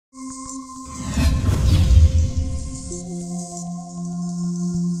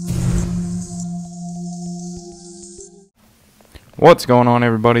What's going on,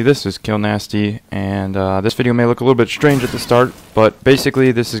 everybody? This is KillNasty, and this video may look a little bit strange at the start, but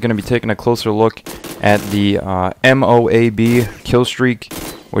basically this is going to be taking a closer look at the M.O.A.B Killstreak,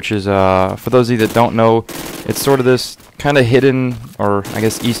 which is, for those of you that don't know, it's sort of this kind of hidden, or I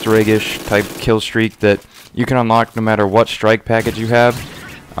guess Easter egg-ish type killstreak that you can unlock no matter what strike package you have.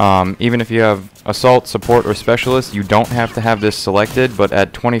 Even if you have Assault, Support, or Specialist, you don't have to have this selected, but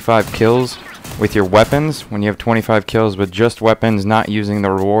at 25 kills with your weapons, when you have 25 kills with just weapons, not using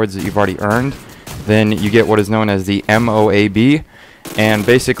the rewards that you've already earned, then you get what is known as the M.O.A.B, and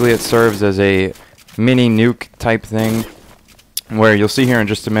basically it serves as a Mini-Nuke type thing, where you'll see here in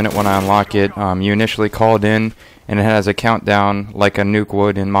just a minute when I unlock it, you initially call it in, and it has a countdown like a nuke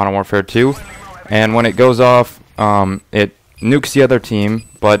would in Modern Warfare 2, and when it goes off, it nukes the other team,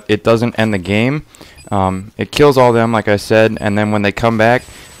 but it doesn't end the game. It kills all of them, like I said, and then when they come back,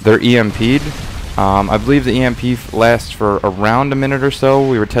 they're EMP'd. I believe the EMP lasts for around a minute or so.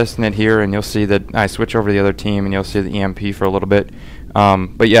 We were testing it here, and you'll see that I switch over to the other team, and you'll see the EMP for a little bit.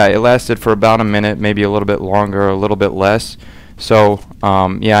 But yeah, it lasted for about a minute, maybe a little bit longer, a little bit less. So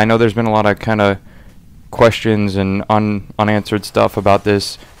yeah, I know there's been a lot of kind of questions and unanswered stuff about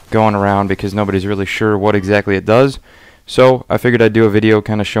this going around because nobody's really sure what exactly it does. So I figured I'd do a video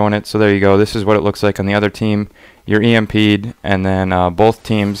kind of showing it. So there you go. This is what it looks like on the other team. You're EMP'd, and then both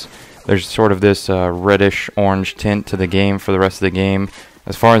teams, there's sort of this reddish orange tint to the game for the rest of the game.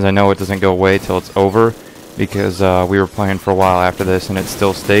 As far as I know, it doesn't go away till it's over because we were playing for a while after this and it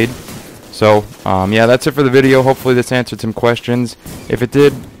still stayed. So yeah, that's it for the video. Hopefully this answered some questions. If it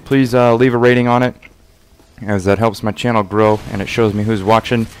did, please leave a rating on it, as that helps my channel grow and it shows me who's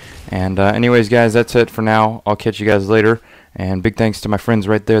watching. And anyways, guys, that's it for now. I'll catch you guys later, and big thanks to my friends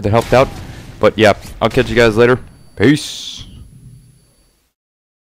right there that helped out. But yeah, I'll catch you guys later. Peace.